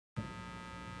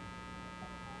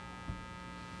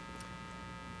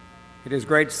It is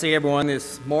great to see everyone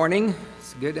this morning.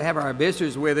 It's good to have our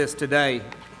visitors with us today.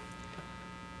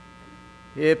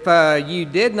 If you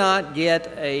did not get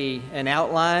an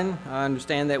outline, I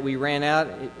understand that we ran out.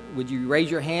 Would you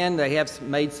raise your hand? They have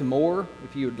made some more.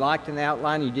 If you would like an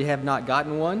outline, you have not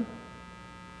gotten one.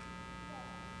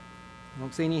 I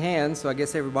don't see any hands, so I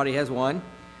guess everybody has one.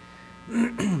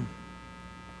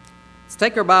 Let's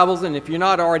take our Bibles, and if you're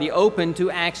not already open to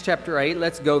Acts chapter 8,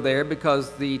 let's go there, because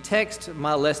the text of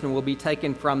my lesson will be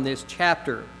taken from this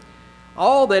chapter.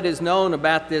 All that is known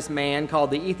about this man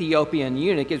called the Ethiopian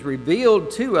eunuch is revealed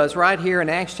to us right here in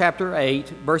Acts chapter 8,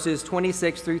 verses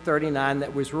 26 through 39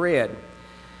 that was read.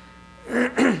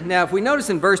 Now, if we notice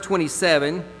in verse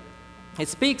 27, it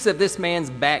speaks of this man's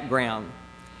background.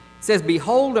 It says,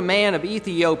 "Behold, a man of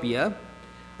Ethiopia,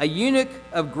 a eunuch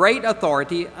of great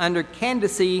authority under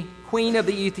Candace, queen of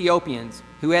the Ethiopians,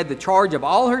 who had the charge of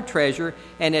all her treasure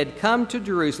and had come to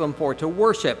Jerusalem for to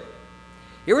worship."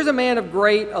 Here was a man of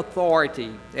great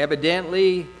authority.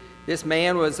 Evidently, this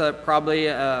man was probably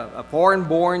a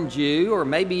foreign-born Jew, or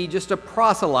maybe just a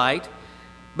proselyte,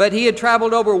 but he had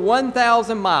traveled over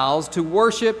 1,000 miles to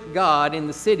worship God in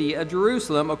the city of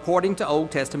Jerusalem according to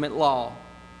Old Testament law.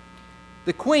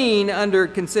 The queen under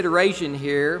consideration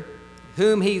here,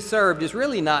 whom he served, is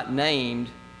really not named.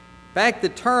 In fact, the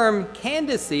term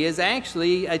Candace is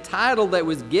actually a title that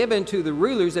was given to the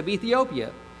rulers of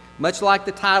Ethiopia, much like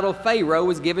the title Pharaoh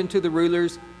was given to the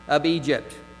rulers of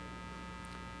Egypt.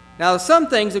 Now, some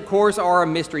things, of course, are a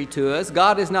mystery to us.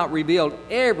 God has not revealed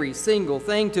every single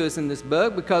thing to us in this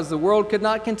book because the world could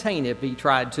not contain it if he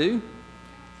tried to.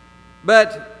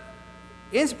 But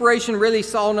inspiration really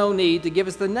saw no need to give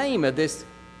us the name of this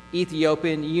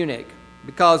Ethiopian eunuch,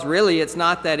 because really it's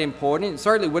not that important. It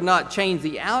certainly would not change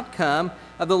the outcome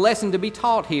of the lesson to be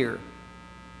taught here.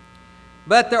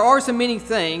 But there are many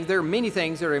things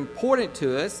that are important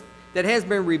to us that has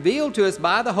been revealed to us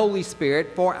by the Holy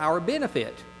Spirit for our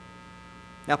benefit.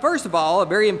 Now, first of all, a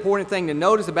very important thing to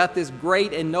notice about this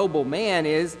great and noble man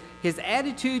is his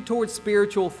attitude towards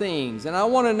spiritual things. And I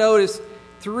want to notice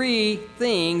three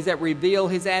things that reveal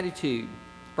his attitude.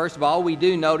 First of all, we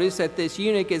do notice that this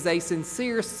eunuch is a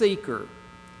sincere seeker.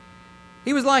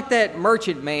 He was like that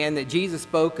merchant man that Jesus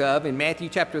spoke of in Matthew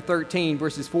chapter 13,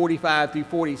 verses 45 through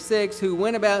 46, who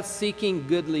went about seeking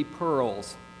goodly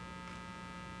pearls.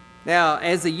 Now,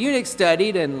 as the eunuch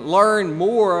studied and learned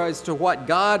more as to what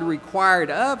God required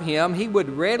of him, he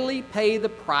would readily pay the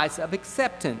price of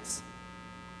acceptance.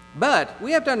 But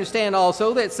we have to understand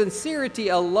also that sincerity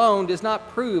alone does not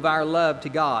prove our love to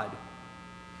God.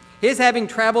 His having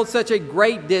traveled such a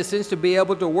great distance to be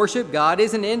able to worship God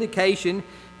is an indication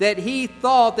that he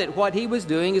thought that what he was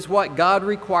doing is what God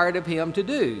required of him to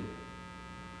do.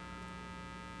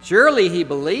 Surely he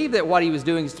believed that what he was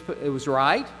doing was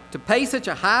right, to pay such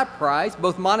a high price,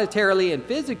 both monetarily and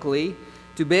physically,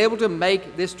 to be able to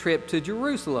make this trip to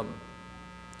Jerusalem.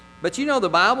 But you know, the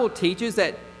Bible teaches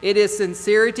that it is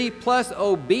sincerity plus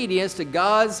obedience to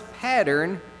God's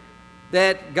pattern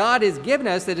that God has given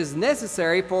us that is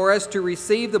necessary for us to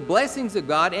receive the blessings of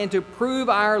God and to prove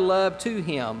our love to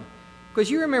him. Because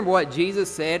you remember what Jesus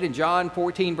said in John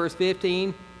 14, verse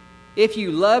 15? If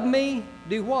you love me,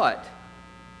 do what?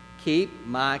 Keep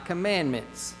my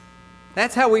commandments.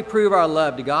 That's how we prove our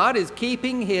love to God, is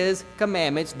keeping his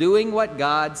commandments, doing what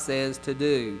God says to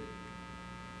do.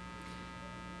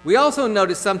 We also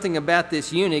notice something about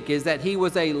this eunuch is that he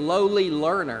was a lowly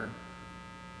learner.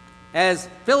 As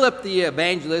Philip the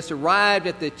evangelist arrived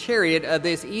at the chariot of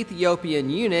this Ethiopian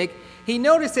eunuch, he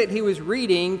noticed that he was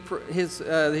reading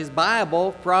his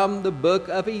Bible from the book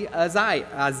of Isaiah.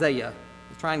 I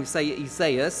was trying to say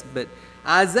Isaiah, but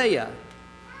Isaiah.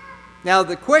 Now,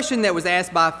 the question that was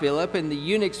asked by Philip and the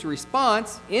eunuch's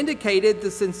response indicated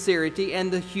the sincerity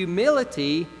and the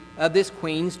humility of this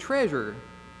queen's treasure.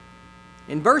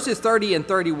 In verses 30 and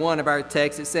 31 of our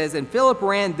text, it says, "And Philip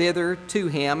ran thither to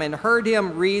him and heard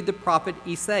him read the prophet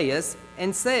Isaiah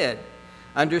and said,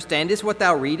 Understandest what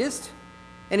thou readest?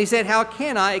 And he said, How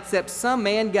can I, except some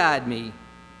man guide me?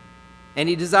 And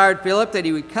he desired Philip that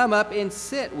he would come up and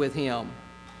sit with him.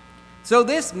 So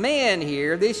this man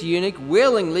here, this eunuch,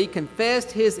 willingly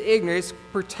confessed his ignorance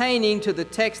pertaining to the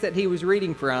text that he was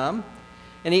reading from,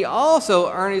 and he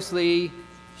also earnestly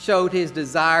showed his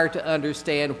desire to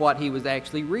understand what he was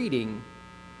actually reading.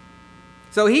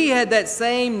 So he had that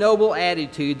same noble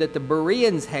attitude that the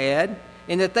Bereans had,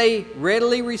 in that they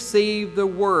readily received the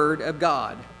word of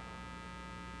God.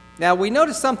 Now, we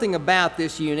notice something about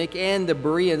this eunuch and the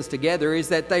Bereans together is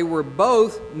that they were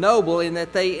both noble in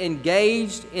that they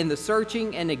engaged in the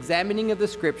searching and examining of the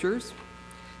Scriptures.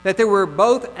 that they were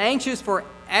both anxious for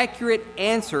accurate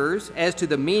answers as to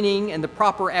the meaning and the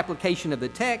proper application of the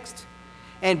text,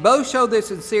 and both showed their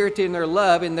sincerity and their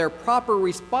love in their proper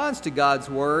response to God's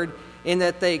word, in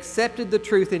that they accepted the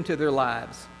truth into their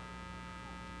lives.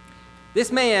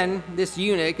 This man, this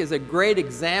eunuch, is a great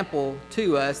example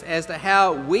to us as to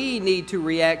how we need to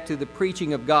react to the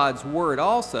preaching of God's word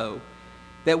also,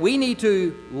 that we need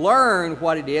to learn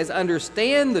what it is,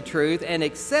 understand the truth, and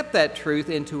accept that truth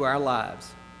into our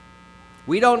lives.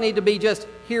 We don't need to be just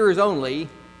hearers only,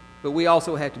 but we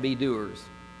also have to be doers.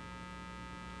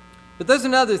 But there's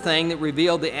another thing that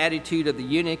revealed the attitude of the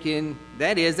eunuch, and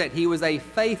that is that he was a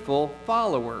faithful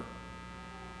follower.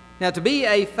 Now, to be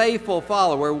a faithful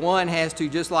follower, one has to,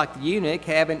 just like the eunuch,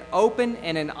 have an open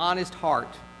and an honest heart.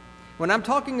 When I'm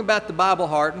talking about the Bible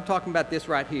heart, I'm talking about this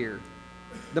right here,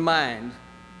 the mind.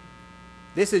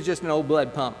 This is just an old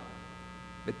blood pump.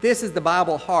 But this is the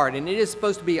Bible heart, and it is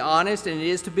supposed to be honest, and it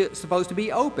is supposed to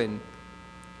be open.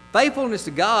 Faithfulness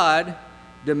to God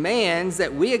demands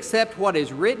that we accept what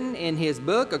is written in His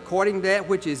book according to that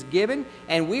which is given,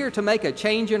 and we are to make a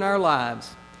change in our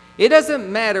lives. It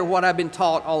doesn't matter what I've been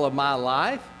taught all of my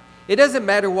life. It doesn't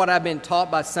matter what I've been taught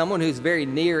by someone who's very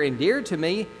near and dear to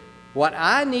me. What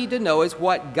I need to know is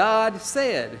what God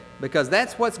said, because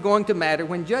that's what's going to matter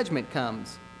when judgment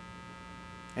comes.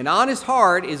 An honest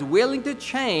heart is willing to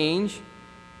change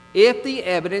if the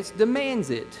evidence demands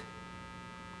it.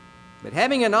 But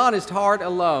having an honest heart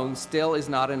alone still is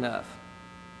not enough.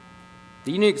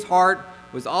 The eunuch's heart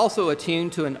was also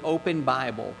attuned to an open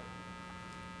Bible.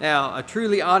 Now, a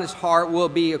truly honest heart will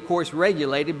be, of course,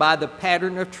 regulated by the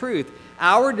pattern of truth.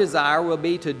 Our desire will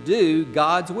be to do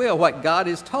God's will, what God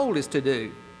has told us to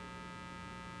do.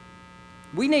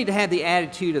 We need to have the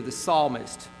attitude of the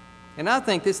psalmist. And I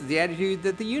think this is the attitude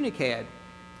that the eunuch had.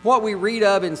 What we read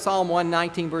of in Psalm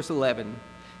 119, verse 11.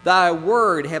 Thy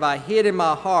word have I hid in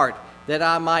my heart, that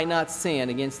I might not sin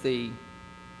against thee.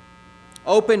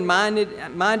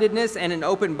 Open-mindedness and an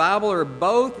open Bible are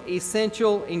both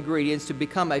essential ingredients to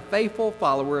become a faithful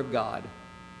follower of God.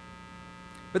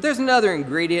 But there's another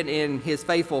ingredient in his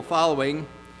faithful following,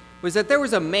 was that there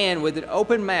was a man with an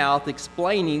open mouth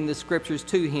explaining the Scriptures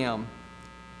to him.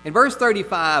 In verse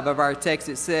 35 of our text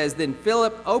it says, Then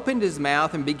Philip opened his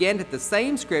mouth and began at the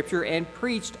same Scripture and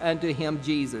preached unto him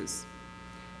Jesus.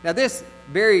 Now this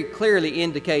very clearly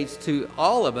indicates to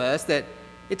all of us that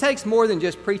it takes more than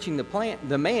just preaching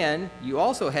the man, you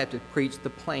also have to preach the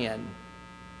plan.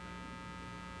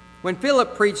 When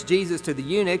Philip preached Jesus to the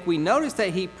eunuch, we notice that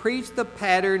he preached the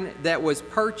pattern that was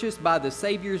purchased by the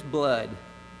Savior's blood.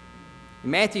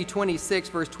 In Matthew 26,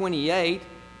 verse 28,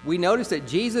 we notice that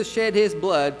Jesus shed His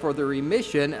blood for the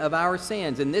remission of our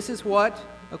sins. And this is what,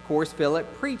 of course,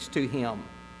 Philip preached to him.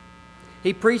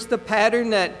 He preached the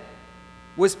pattern that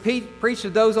was preached to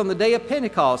those on the day of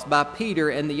Pentecost by Peter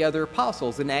and the other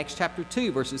apostles in Acts chapter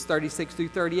 2, verses 36 through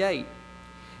 38.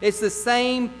 It's the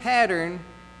same pattern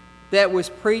that was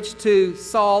preached to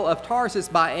Saul of Tarsus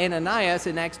by Ananias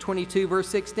in Acts 22, verse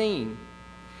 16.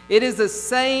 It is the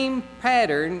same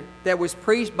pattern that was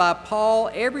preached by Paul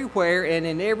everywhere and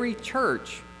in every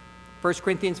church. 1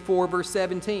 Corinthians 4, verse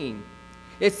 17.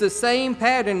 It's the same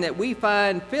pattern that we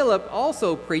find Philip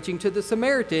also preaching to the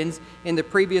Samaritans in the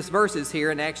previous verses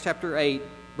here in Acts chapter 8,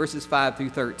 verses 5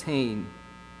 through 13.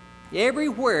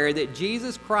 Everywhere that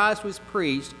Jesus Christ was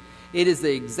preached, it is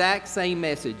the exact same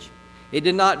message. It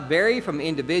did not vary from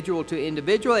individual to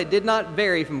individual. It did not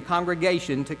vary from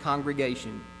congregation to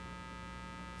congregation.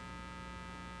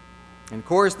 And of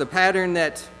course, the pattern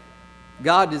that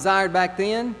God desired back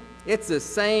then, it's the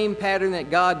same pattern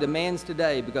that God demands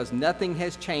today, because nothing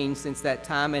has changed since that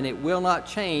time, and it will not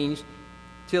change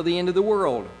till the end of the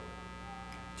world.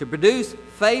 To produce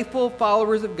faithful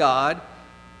followers of God,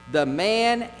 the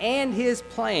man and his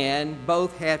plan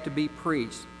both have to be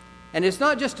preached. And it's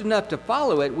not just enough to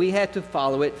follow it, we have to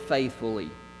follow it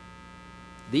faithfully.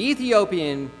 The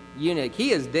Ethiopian eunuch,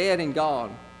 he is dead and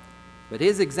gone, but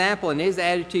his example and his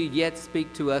attitude yet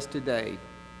speak to us today.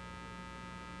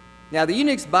 Now, the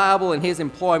eunuch's Bible and his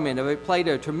employment of it played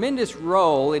a tremendous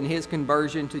role in his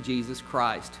conversion to Jesus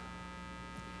Christ.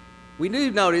 We do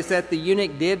notice that the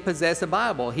eunuch did possess a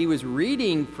Bible. He was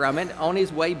reading from it on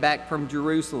his way back from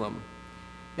Jerusalem.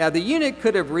 Now, the eunuch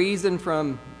could have reasoned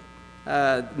from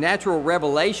natural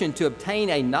revelation to obtain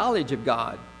a knowledge of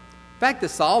God. In fact, the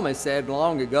psalmist said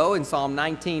long ago in Psalm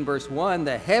 19, verse 1,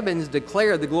 The heavens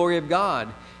declare the glory of God,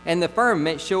 and the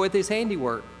firmament showeth His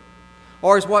handiwork.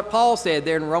 Or as what Paul said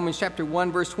there in Romans chapter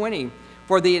 1, verse 20,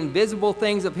 For the invisible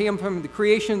things of Him from the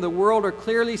creation of the world are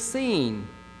clearly seen,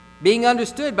 being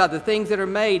understood by the things that are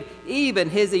made, even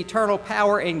his eternal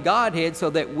power and Godhead, so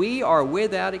that we are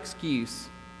without excuse.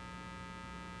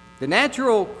 The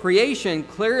natural creation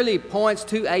clearly points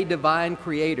to a divine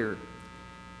creator,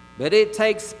 but it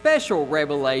takes special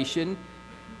revelation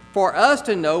for us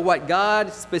to know what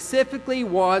God specifically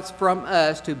wants from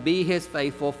us to be his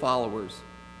faithful followers.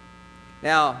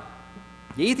 Now,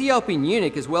 the Ethiopian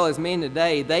eunuch, as well as men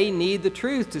today, they need the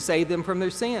truth to save them from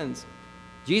their sins.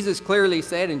 Jesus clearly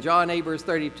said in John 8, verse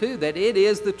 32, that it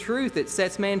is the truth that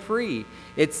sets man free.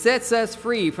 It sets us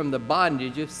free from the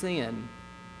bondage of sin.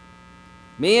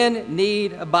 Men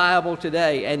need a Bible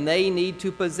today, and they need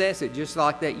to possess it just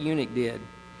like that eunuch did.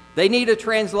 They need a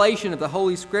translation of the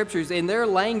Holy Scriptures in their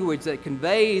language that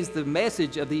conveys the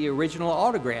message of the original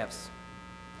autographs.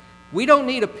 We don't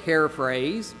need a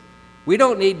paraphrase. We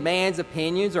don't need man's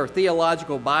opinions or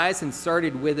theological bias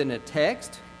inserted within a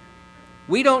text.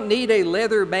 We don't need a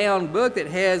leather-bound book that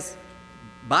has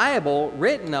Bible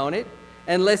written on it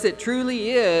unless it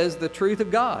truly is the truth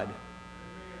of God.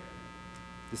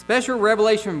 The special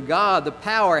revelation from God, the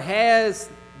power has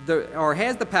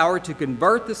the power to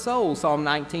convert the soul, Psalm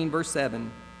 19, verse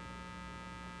 7.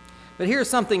 But here's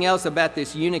something else about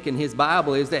this eunuch and his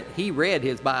Bible, is that he read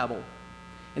his Bible.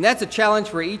 And that's a challenge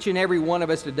for each and every one of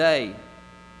us today.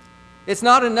 It's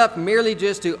not enough merely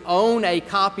just to own a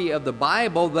copy of the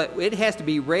Bible, but it has to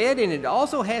be read and it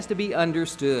also has to be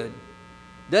understood.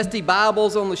 Dusty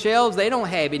Bibles on the shelves, they don't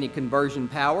have any conversion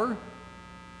power.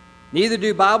 Neither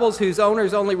do Bibles whose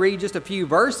owners only read just a few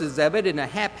verses of it in a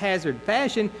haphazard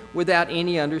fashion without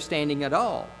any understanding at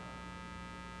all.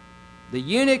 The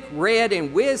eunuch read,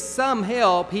 and with some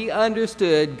help, he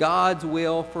understood God's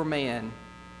will for man.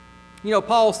 You know,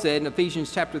 Paul said in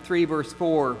Ephesians chapter 3, verse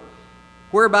 4,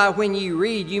 whereby when you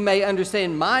read, you may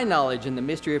understand my knowledge in the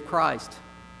mystery of Christ.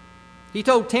 He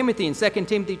told Timothy in 2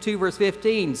 Timothy 2, verse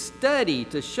 15, study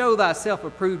to show thyself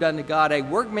approved unto God, a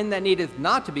workman that needeth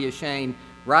not to be ashamed,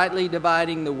 rightly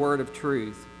dividing the word of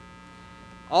truth.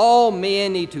 All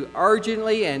men need to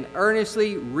urgently and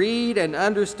earnestly read and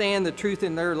understand the truth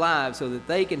in their lives so that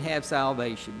they can have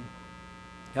salvation.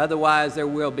 Otherwise, there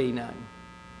will be none.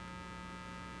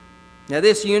 Now,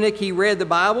 this eunuch, he read the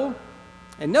Bible,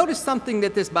 and notice something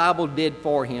that this Bible did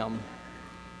for him.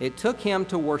 It took him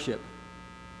to worship.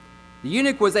 The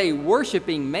eunuch was a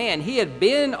worshiping man. He had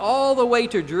been all the way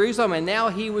to Jerusalem, and now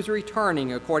he was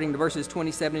returning, according to verses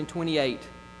 27 and 28.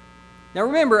 Now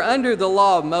remember, under the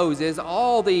law of Moses,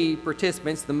 all the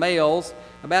participants, the males,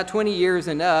 about 20 years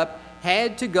and up,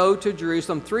 had to go to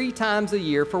Jerusalem 3 times a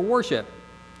year for worship.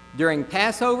 During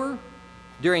Passover,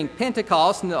 during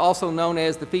Pentecost, also known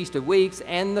as the Feast of Weeks,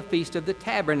 and the Feast of the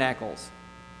Tabernacles.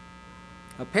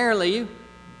 Apparently,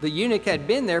 the eunuch had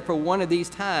been there for one of these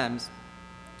times.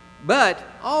 But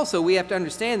also we have to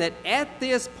understand that at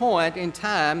this point in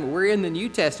time, we're in the New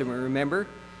Testament, remember,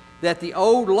 that the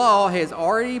old law has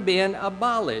already been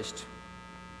abolished.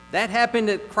 That happened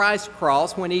at Christ's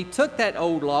cross when he took that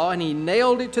old law and he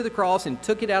nailed it to the cross and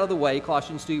took it out of the way,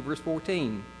 Colossians 2, verse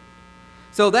 14.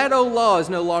 So that old law is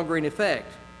no longer in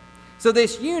effect. So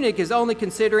this eunuch is only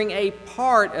considering a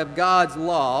part of God's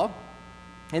law,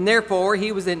 and therefore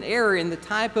he was in error in the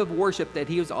type of worship that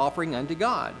he was offering unto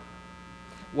God.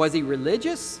 Was he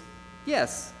religious?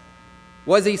 Yes.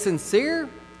 Was he sincere?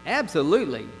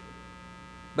 Absolutely.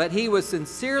 But he was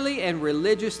sincerely and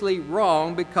religiously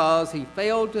wrong because he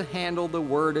failed to handle the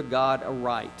Word of God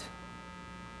aright.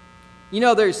 You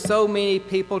know, there's so many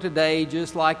people today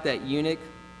just like that eunuch.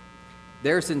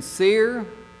 They're sincere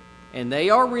and they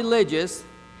are religious,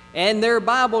 and their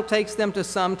Bible takes them to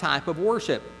some type of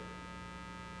worship.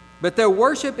 But their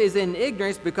worship is in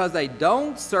ignorance because they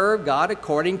don't serve God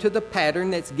according to the pattern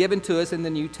that's given to us in the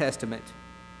New Testament.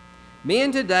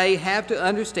 Men today have to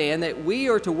understand that we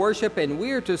are to worship and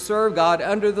we are to serve God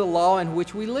under the law in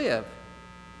which we live.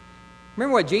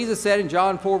 Remember what Jesus said in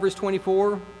John 4, verse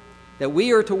 24? That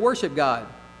we are to worship God,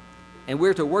 and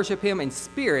we're to worship Him in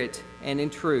spirit and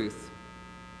in truth.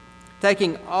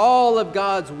 Taking all of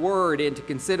God's Word into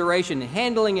consideration and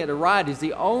handling it aright is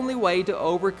the only way to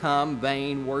overcome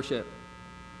vain worship.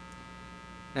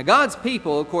 Now, God's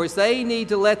people, of course, they need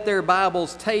to let their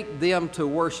Bibles take them to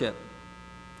worship.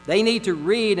 They need to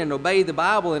read and obey the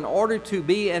Bible in order to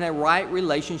be in a right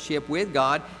relationship with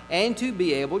God and to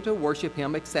be able to worship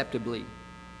Him acceptably.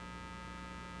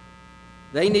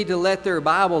 They need to let their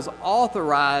Bibles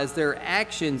authorize their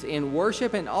actions in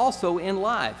worship and also in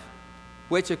life,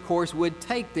 which of course would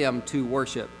take them to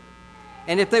worship.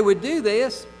 And if they would do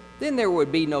this, then there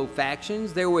would be no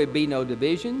factions, there would be no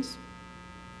divisions,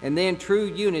 and then true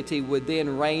unity would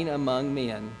then reign among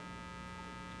men.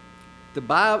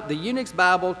 The eunuch's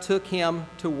Bible took him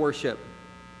to worship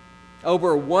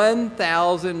over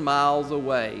 1,000 miles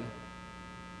away.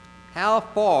 How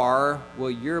far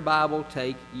will your Bible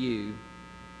take you?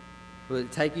 Will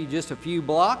it take you just a few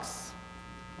blocks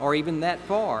or even that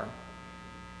far?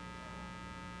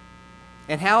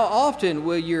 And how often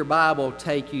will your Bible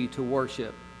take you to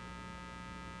worship?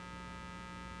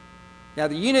 Now,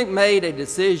 the eunuch made a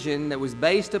decision that was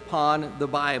based upon the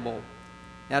Bible.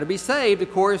 Now, to be saved,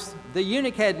 of course, the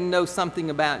eunuch had to know something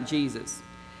about Jesus.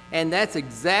 And that's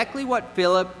exactly what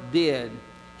Philip did.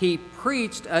 He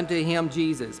preached unto him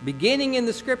Jesus. Beginning in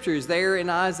the scriptures there in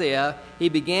Isaiah, he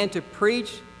began to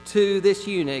preach to this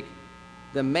eunuch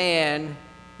the man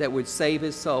that would save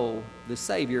his soul, the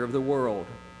Savior of the world.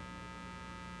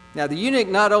 Now, the eunuch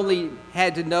not only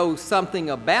had to know something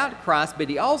about Christ, but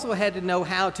he also had to know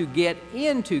how to get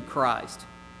into Christ.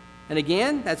 And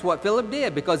again, that's what Philip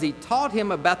did, because he taught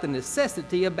him about the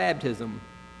necessity of baptism.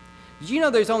 Did you know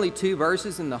there's only 2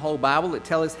 verses in the whole Bible that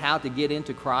tell us how to get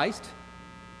into Christ?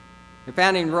 They're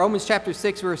found in Romans chapter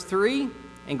 6, verse 3,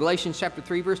 and Galatians chapter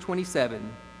 3, verse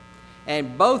 27.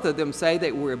 And both of them say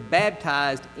that we're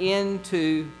baptized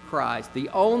into Christ. The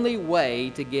only way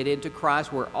to get into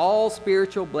Christ, where all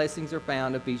spiritual blessings are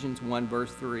found, Ephesians 1,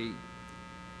 verse 3.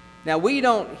 Now, we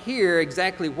don't hear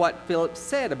exactly what Philip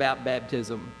said about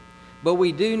baptism, but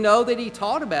we do know that he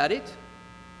taught about it.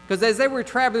 Because as they were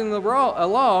traveling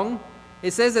along,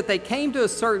 it says that they came to a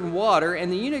certain water,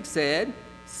 and the eunuch said,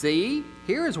 "See,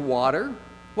 here is water.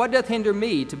 What doth hinder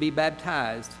me to be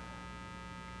baptized?"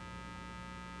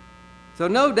 So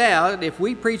no doubt, if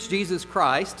we preach Jesus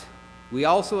Christ, we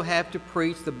also have to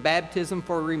preach the baptism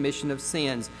for remission of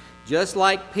sins, just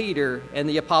like Peter and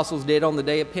the apostles did on the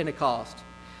day of Pentecost,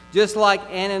 just like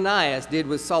Ananias did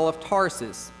with Saul of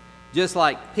Tarsus, just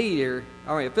like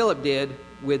Philip did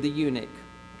with the eunuch.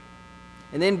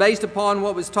 And then based upon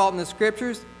what was taught in the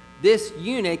scriptures, this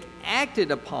eunuch acted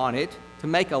upon it to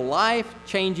make a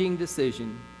life-changing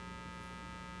decision.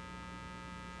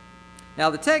 Now,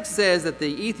 the text says that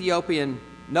the Ethiopian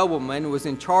nobleman was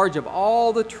in charge of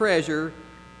all the treasure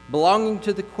belonging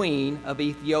to the queen of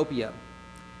Ethiopia.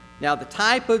 Now, the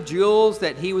type of jewels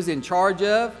that he was in charge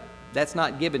of, that's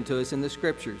not given to us in the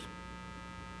scriptures.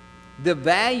 The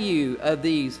value of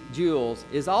these jewels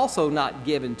is also not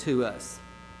given to us.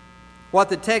 What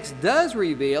the text does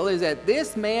reveal is that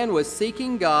this man was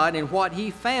seeking God, and what he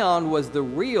found was the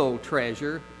real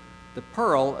treasure, the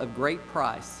pearl of great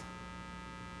price.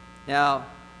 Now,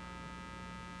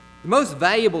 the most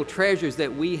valuable treasures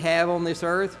that we have on this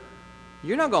earth,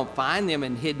 you're not going to find them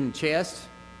in hidden chests.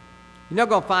 You're not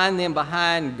going to find them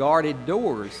behind guarded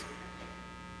doors.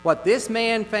 What this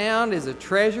man found is a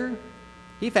treasure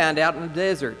he found out in the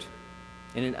desert,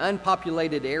 in an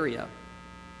unpopulated area.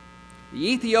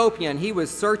 The Ethiopian, he was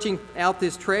searching out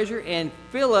this treasure, and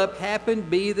Philip happened to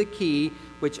be the key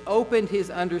which opened his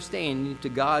understanding to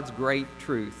God's great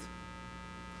truth.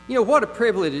 You know, what a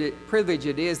privilege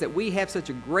it is that we have such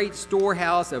a great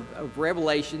storehouse of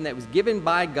revelation that was given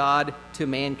by God to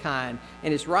mankind.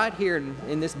 And it's right here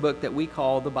in this book that we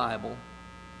call the Bible.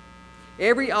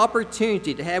 Every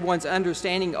opportunity to have one's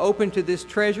understanding open to this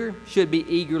treasure should be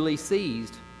eagerly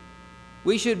seized.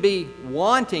 We should be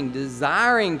wanting,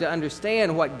 desiring to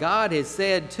understand what God has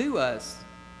said to us,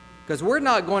 because we're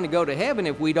not going to go to heaven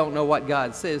if we don't know what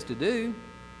God says to do.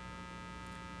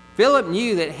 Philip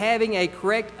knew that having a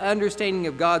correct understanding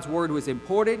of God's word was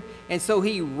important, and so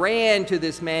he ran to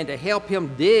this man to help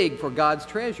him dig for God's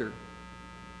treasure.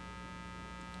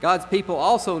 God's people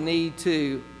also need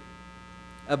to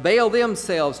avail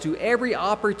themselves to every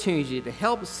opportunity to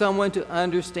help someone to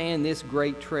understand this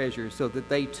great treasure so that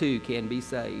they too can be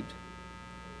saved.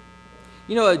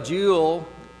 You know, a jewel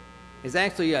is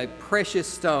actually a precious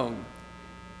stone,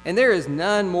 and there is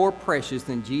none more precious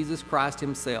than Jesus Christ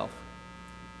himself.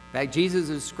 In fact, Jesus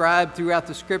is described throughout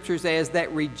the scriptures as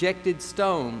that rejected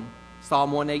stone.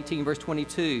 Psalm 118, verse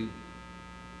 22.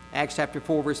 Acts chapter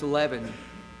 4, verse 11.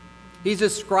 He's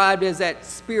described as that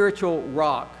spiritual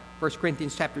rock. 1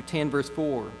 Corinthians chapter 10, verse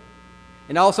 4.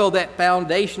 And also that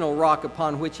foundational rock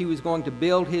upon which he was going to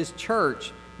build his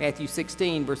church. Matthew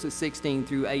 16, verses 16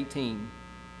 through 18.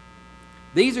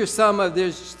 These are some of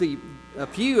a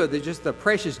few of the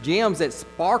precious gems that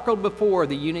sparkled before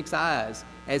the eunuch's eyes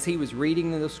as he was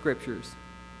reading the scriptures.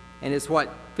 And it's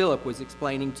what Philip was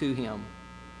explaining to him.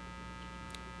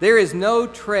 There is no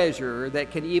treasure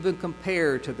that can even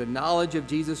compare to the knowledge of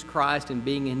Jesus Christ and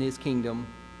being in his kingdom.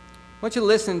 I want you to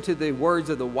listen to the words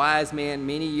of the wise man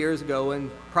many years ago in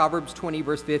Proverbs 20,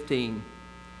 verse 15.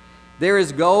 There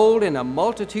is gold in a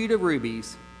multitude of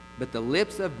rubies, but the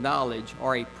lips of knowledge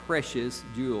are a precious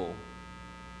jewel.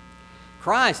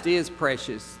 Christ is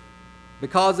precious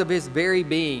because of his very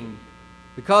being,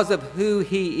 because of who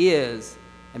he is,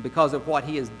 and because of what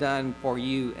he has done for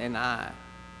you and I.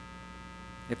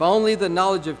 If only the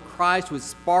knowledge of Christ would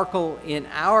sparkle in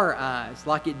our eyes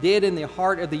like it did in the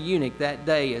heart of the eunuch that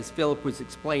day as Philip was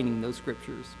explaining those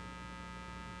scriptures.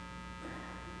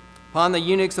 Upon the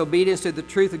eunuch's obedience to the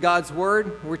truth of God's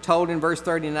word, we're told in verse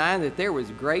 39 that there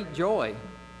was great joy.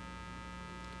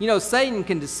 You know, Satan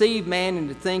can deceive man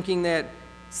into thinking that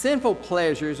sinful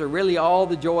pleasures are really all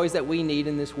the joys that we need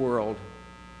in this world.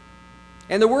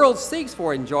 And the world seeks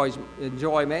for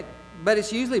enjoyment, but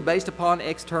it's usually based upon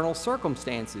external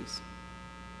circumstances.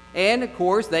 And, of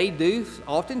course, they do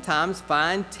oftentimes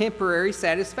find temporary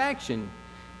satisfaction.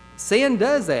 Sin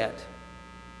does that.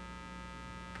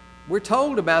 We're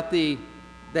told about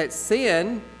that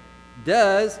sin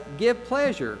does give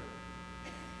pleasure.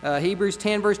 Hebrews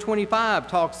 10 verse 25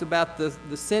 talks about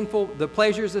the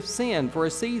pleasures of sin for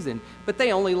a season, but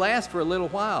they only last for a little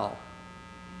while.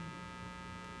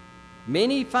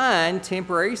 Many find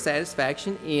temporary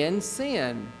satisfaction in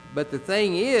sin, but the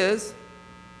thing is,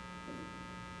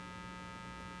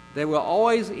 they will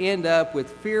always end up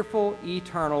with fearful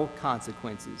eternal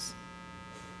consequences.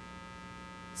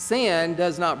 Sin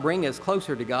does not bring us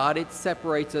closer to God, it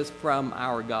separates us from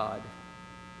our God.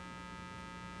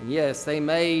 And yes, they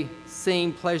may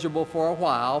seem pleasurable for a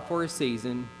while, for a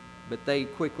season, but they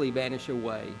quickly vanish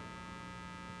away.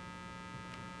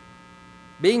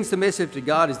 Being submissive to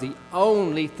God is the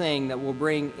only thing that will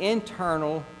bring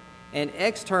internal and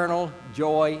external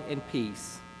joy and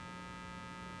peace,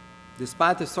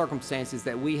 despite the circumstances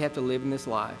that we have to live in this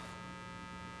life.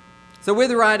 So with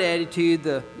the right attitude,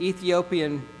 the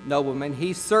Ethiopian nobleman,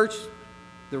 he searched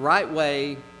the right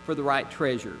way for the right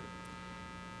treasure.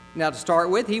 Now, to start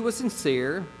with, he was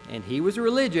sincere and he was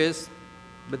religious,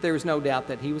 but there was no doubt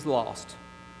that he was lost.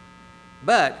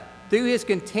 But through his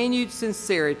continued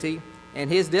sincerity and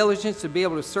his diligence to be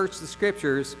able to search the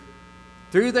Scriptures,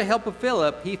 through the help of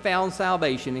Philip, he found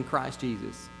salvation in Christ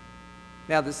Jesus.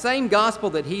 Now, the same gospel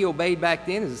that he obeyed back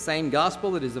then is the same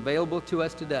gospel that is available to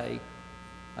us today.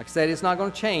 Like I said, it's not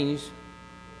going to change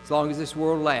as long as this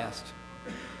world lasts.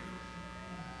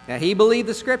 Now, he believed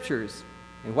the Scriptures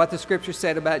and what the Scripture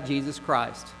said about Jesus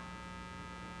Christ.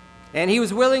 And he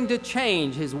was willing to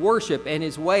change his worship and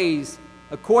his ways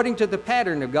according to the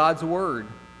pattern of God's Word.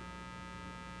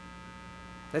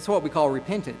 That's what we call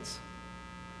repentance.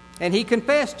 And he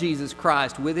confessed Jesus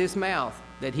Christ with his mouth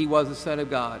that he was the Son of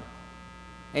God.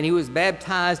 And he was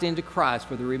baptized into Christ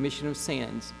for the remission of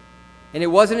sins. And it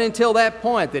wasn't until that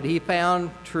point that he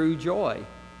found true joy.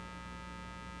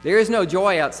 There is no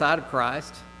joy outside of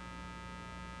Christ,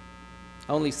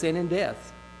 only sin and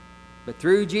death. But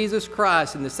through Jesus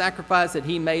Christ and the sacrifice that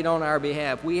he made on our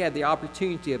behalf, we have the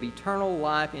opportunity of eternal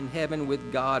life in heaven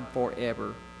with God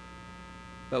forever.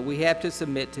 But we have to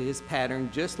submit to his pattern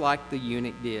just like the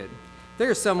eunuch did.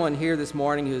 There's someone here this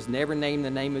morning who has never named the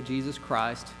name of Jesus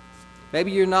Christ.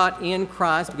 Maybe you're not in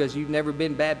Christ because you've never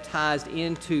been baptized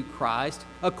into Christ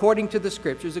according to the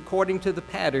Scriptures, according to the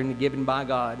pattern given by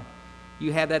God.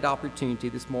 You have that opportunity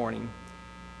this morning.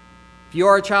 If you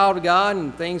are a child of God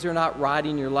and things are not right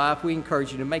in your life, we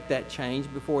encourage you to make that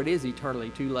change before it is eternally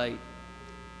too late.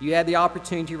 You have the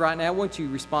opportunity right now once you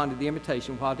respond to the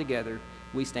invitation while together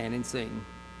we stand and sing.